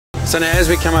So now as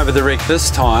we come over the wreck this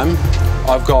time,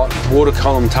 I've got water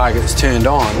column targets turned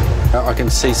on. I can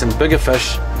see some bigger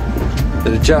fish that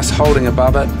are just holding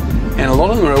above it, and a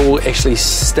lot of them are all actually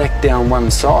stacked down one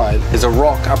side. There's a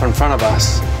rock up in front of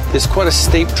us. There's quite a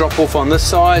steep drop off on this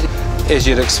side. As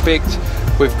you'd expect,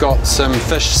 we've got some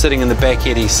fish sitting in the back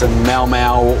eddy, some mau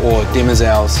mau or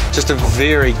demoiselles. Just a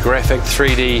very graphic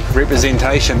 3D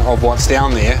representation of what's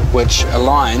down there, which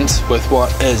aligns with what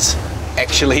is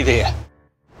actually there.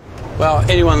 Well,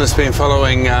 anyone that's been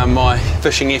following my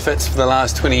fishing efforts for the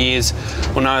last 20 years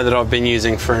will know that I've been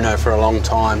using Fruno for a long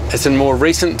time. It's in more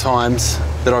recent times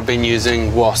that I've been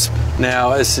using WASSP.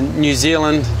 Now, it's New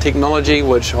Zealand technology,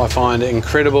 which I find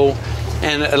incredible,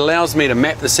 and it allows me to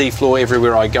map the seafloor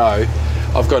everywhere I go.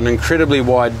 I've got an incredibly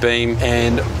wide beam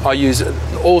and I use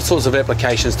all sorts of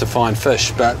applications to find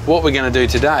fish, but what we're going to do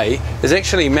today is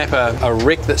actually map a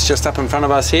wreck that's just up in front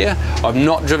of us here. I've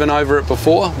not driven over it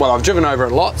before. Well, I've driven over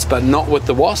it lots, but not with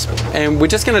the WASSP. And we're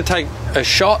just going to take a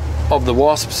shot of the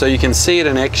WASSP so you can see it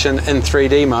in action in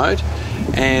 3D mode.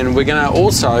 And we're going to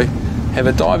also have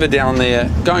a diver down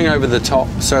there going over the top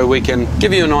so we can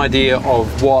give you an idea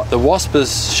of what the WASSP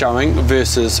is showing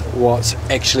versus what's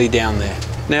actually down there.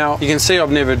 Now, you can see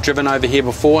I've never driven over here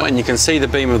before, and you can see the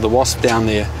beam of the WASSP down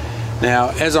there. Now,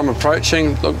 as I'm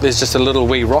approaching, look, there's just a little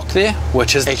wee rock there,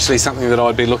 which is actually something that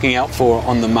I'd be looking out for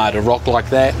on the mud. A rock like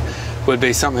that would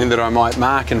be something that I might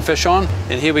mark and fish on.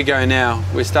 And here we go now.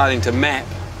 We're starting to map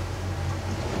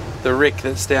the wreck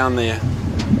that's down there,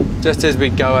 just as we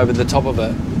go over the top of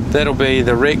it. That'll be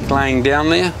the wreck laying down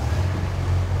there.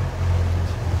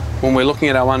 When we're looking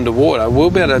at our underwater, we'll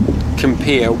be able to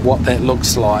compare what that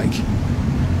looks like.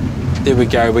 There we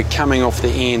go, we're coming off the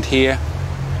end here.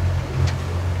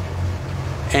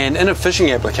 And in a fishing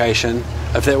application,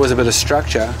 if that was a bit of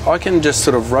structure, I can just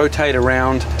sort of rotate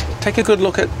around, take a good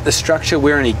look at the structure,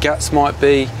 where any guts might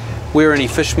be, where any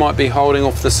fish might be holding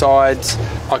off the sides.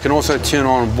 I can also turn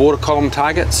on water column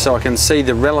targets so I can see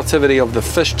the relativity of the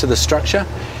fish to the structure.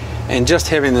 And just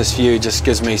having this view just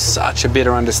gives me such a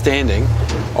better understanding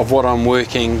of what I'm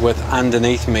working with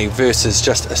underneath me versus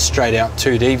just a straight out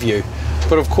 2D view.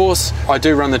 But of course, I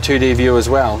do run the 2D view as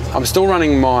well. I'm still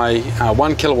running my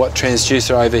 1 kilowatt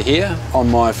transducer over here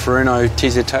on my Fruno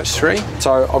TZ Touch 3.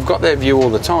 So I've got that view all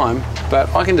the time,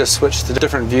 but I can just switch to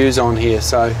different views on here.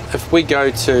 So if we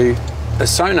go to a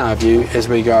sonar view as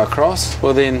we go across,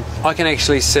 well then I can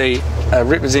actually see a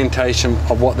representation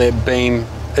of what that beam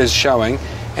is showing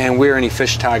and where any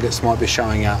fish targets might be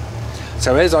showing up.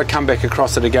 So as I come back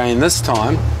across it again this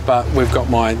time, but we've got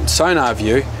my sonar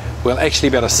view, we'll actually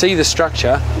be able to see the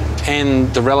structure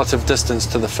and the relative distance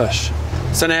to the fish.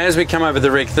 So now as we come over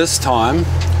the wreck this time,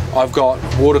 I've got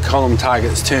water column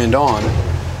targets turned on.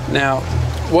 Now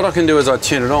what I can do as I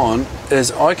turn it on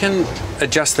is I can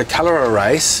adjust the color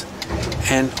erase,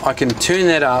 and I can turn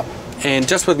that up, and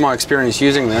just with my experience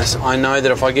using this, I know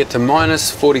that if I get to minus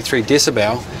 43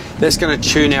 decibel, that's going to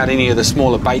tune out any of the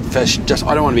smaller bait fish.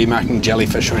 I don't want to be marking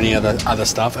jellyfish or any other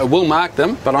stuff. It will mark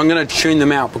them, but I'm going to tune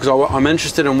them out because I'm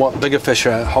interested in what bigger fish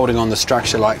are holding on the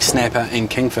structure, like snapper and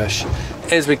kingfish.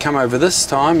 As we come over this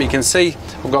time, you can see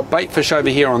I've got bait fish over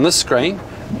here on this screen,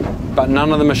 but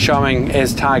none of them are showing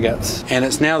as targets. And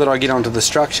it's now that I get onto the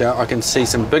structure, I can see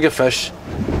some bigger fish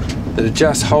that are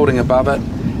just holding above it,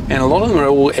 and a lot of them are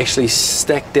all actually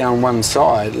stacked down one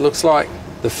side. It looks like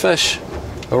the fish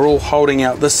are all holding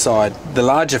out this side, the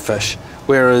larger fish,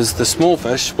 whereas the small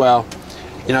fish, well,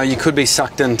 you know, you could be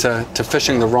sucked into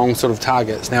fishing the wrong sort of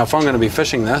targets. Now if I'm going to be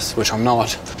fishing this, which I'm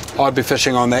not, I'd be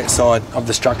fishing on that side of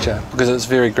the structure because it's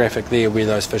very graphic there where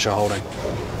those fish are holding.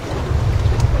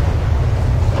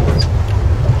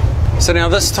 So now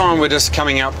this time we're just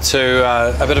coming up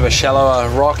to a bit of a shallower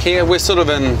rock here. We're sort of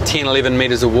in 10-11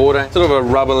 meters of water, sort of a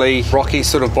rubbly, rocky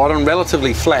sort of bottom,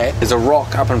 relatively flat. There's a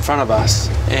rock up in front of us.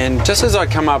 And just as I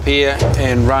come up here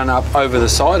and run up over the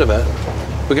side of it,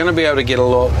 we're going to be able to get a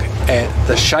look at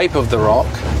the shape of the rock.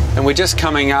 And we're just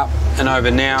coming up and over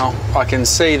now. I can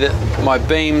see that my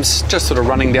beam's just sort of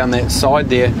running down that side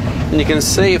there. And you can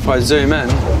see if I zoom in,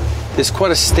 there's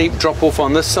quite a steep drop off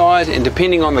on this side, and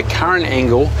depending on the current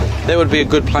angle, that would be a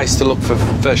good place to look for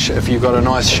fish if you've got a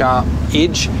nice sharp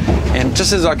edge. And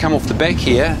just as I come off the back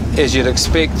here, as you'd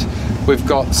expect, we've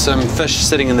got some fish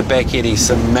sitting in the back eddy,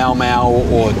 some mau mau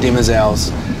or demoiselles.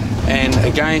 And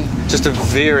again, just a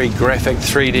very graphic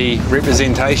 3D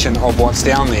representation of what's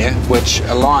down there, which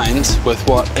aligns with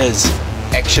what is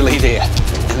actually there.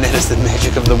 And that is the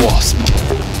magic of the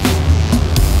WASSP.